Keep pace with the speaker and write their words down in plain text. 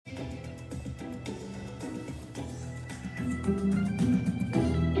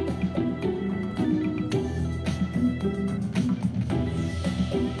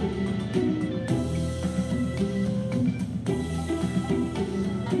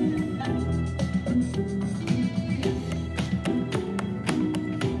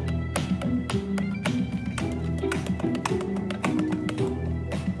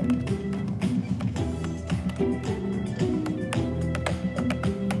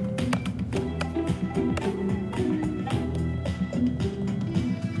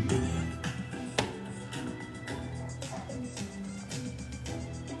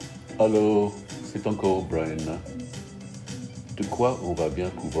Alors, c'est encore Brian. De quoi on va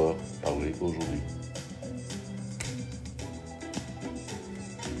bien pouvoir parler aujourd'hui?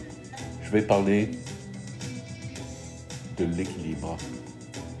 Je vais parler de l'équilibre.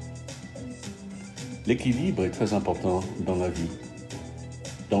 L'équilibre est très important dans la vie,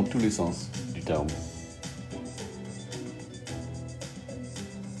 dans tous les sens du terme.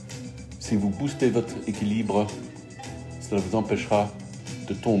 Si vous boostez votre équilibre, cela vous empêchera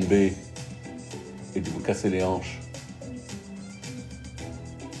de tomber et de vous casser les hanches.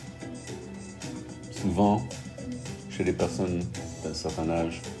 Souvent, chez les personnes d'un certain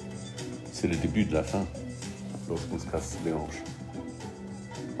âge, c'est le début de la fin lorsqu'on se casse les hanches.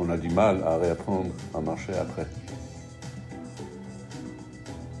 On a du mal à réapprendre à marcher après.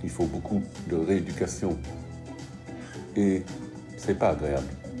 Il faut beaucoup de rééducation et c'est pas agréable.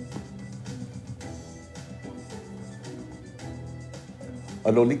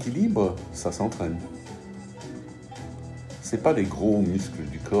 Alors l'équilibre, ça s'entraîne. C'est pas les gros muscles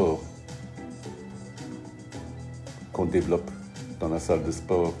du corps qu'on développe dans la salle de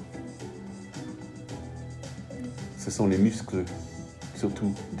sport. Ce sont les muscles,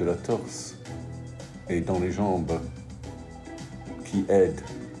 surtout de la torse et dans les jambes, qui aident,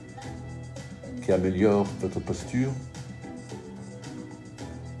 qui améliorent votre posture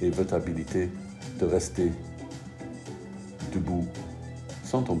et votre habilité de rester debout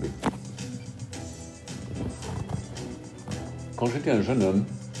sans tomber. Quand j'étais un jeune homme,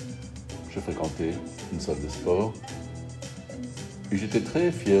 je fréquentais une salle de sport et j'étais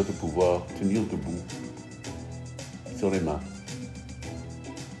très fier de pouvoir tenir debout sur les mains.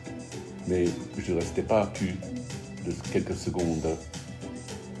 Mais je ne restais pas plus de quelques secondes.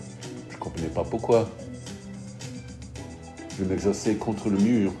 Je ne comprenais pas pourquoi. Je m'exerçais contre le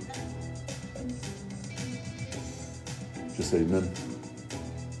mur. Je savais même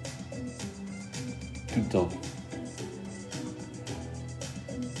tout le temps.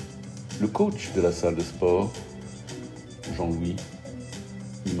 Le coach de la salle de sport, Jean-Louis,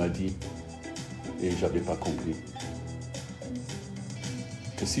 il m'a dit, et j'avais pas compris,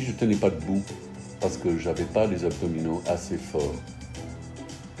 que si je tenais pas debout parce que j'avais pas les abdominaux assez forts,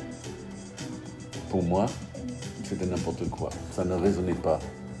 pour moi, c'était n'importe quoi. Ça ne résonnait pas.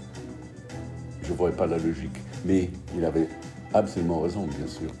 Je voyais pas la logique. Mais il avait absolument raison, bien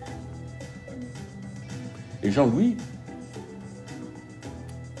sûr. Et Jean-Louis,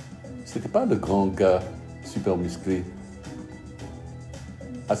 c'était pas le grand gars super musclé,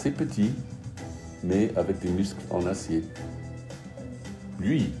 assez petit, mais avec des muscles en acier.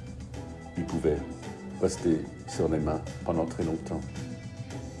 Lui, il pouvait rester sur les mains pendant très longtemps.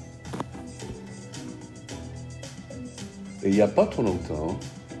 Et il n'y a pas trop longtemps,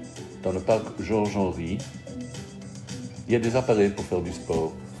 dans le parc Georges-Henri, il y a des appareils pour faire du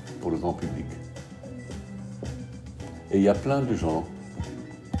sport pour le grand public. Et il y a plein de gens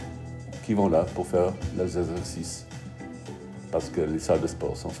qui vont là pour faire leurs exercices parce que les salles de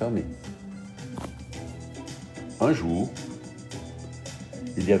sport sont fermées. Un jour,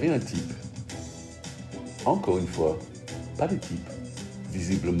 il y avait un type, encore une fois, pas de type,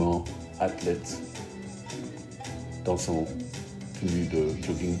 visiblement athlète, dans son tenue de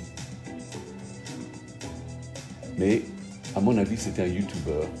jogging. Mais, à mon avis, c'était un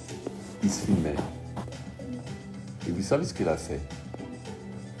YouTuber. Il se filmait. Et vous savez ce qu'il a fait?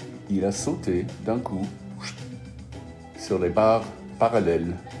 Il a sauté d'un coup sur les barres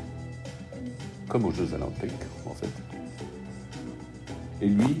parallèles, comme aux Jeux Olympiques, en fait. Et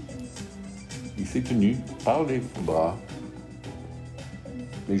lui, il s'est tenu par les bras,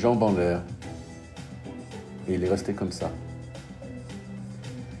 les jambes en l'air, et il est resté comme ça.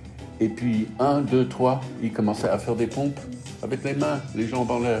 Et puis, 1, 2, 3, il commençait à faire des pompes avec les mains, les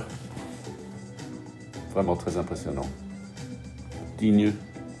jambes en l'air. Vraiment très impressionnant. Digne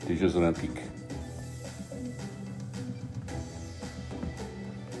des Jeux Olympiques.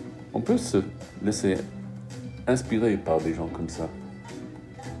 On peut se laisser inspirer par des gens comme ça.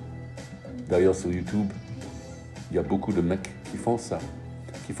 D'ailleurs, sur YouTube, il y a beaucoup de mecs qui font ça,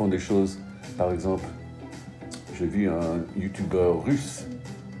 qui font des choses, par exemple, j'ai vu un youtubeur russe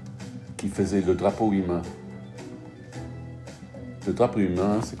qui faisait le drapeau humain. Le drapeau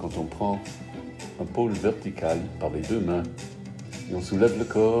humain, c'est quand on prend un pôle vertical par les deux mains et on soulève le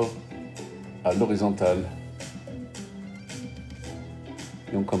corps à l'horizontale.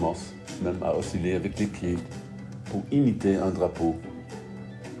 Et on commence même à osciller avec les pieds pour imiter un drapeau.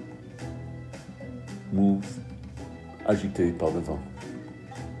 Move, agité par le vent.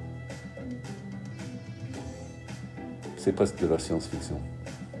 C'est presque de la science-fiction.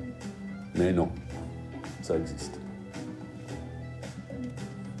 Mais non, ça existe.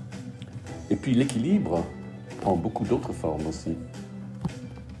 Et puis l'équilibre prend beaucoup d'autres formes aussi.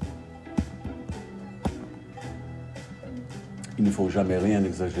 Il ne faut jamais rien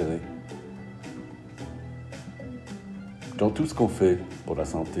exagérer. Dans tout ce qu'on fait pour la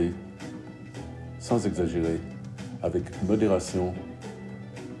santé, sans exagérer, avec modération,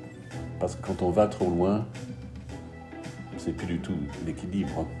 parce que quand on va trop loin, c'est plus du tout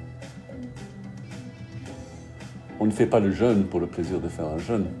l'équilibre. On ne fait pas le jeûne pour le plaisir de faire un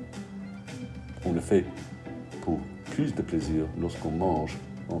jeûne. On le fait pour plus de plaisir lorsqu'on mange,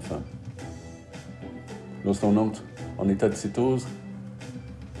 enfin. Lorsqu'on entre en état de cétose,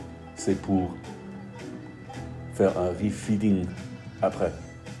 c'est pour faire un refeeding après.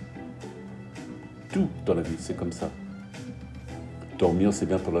 Tout dans la vie, c'est comme ça. Dormir, c'est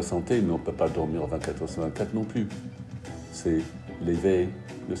bien pour la santé, mais on ne peut pas dormir 24 heures sur 24 non plus. C'est l'éveil,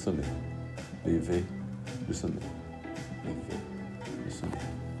 le sommeil. L'éveil, le sommeil. L'éveil, le sommeil.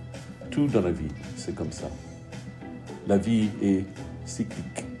 Tout dans la vie, c'est comme ça. La vie est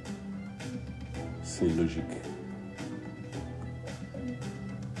cyclique. C'est logique.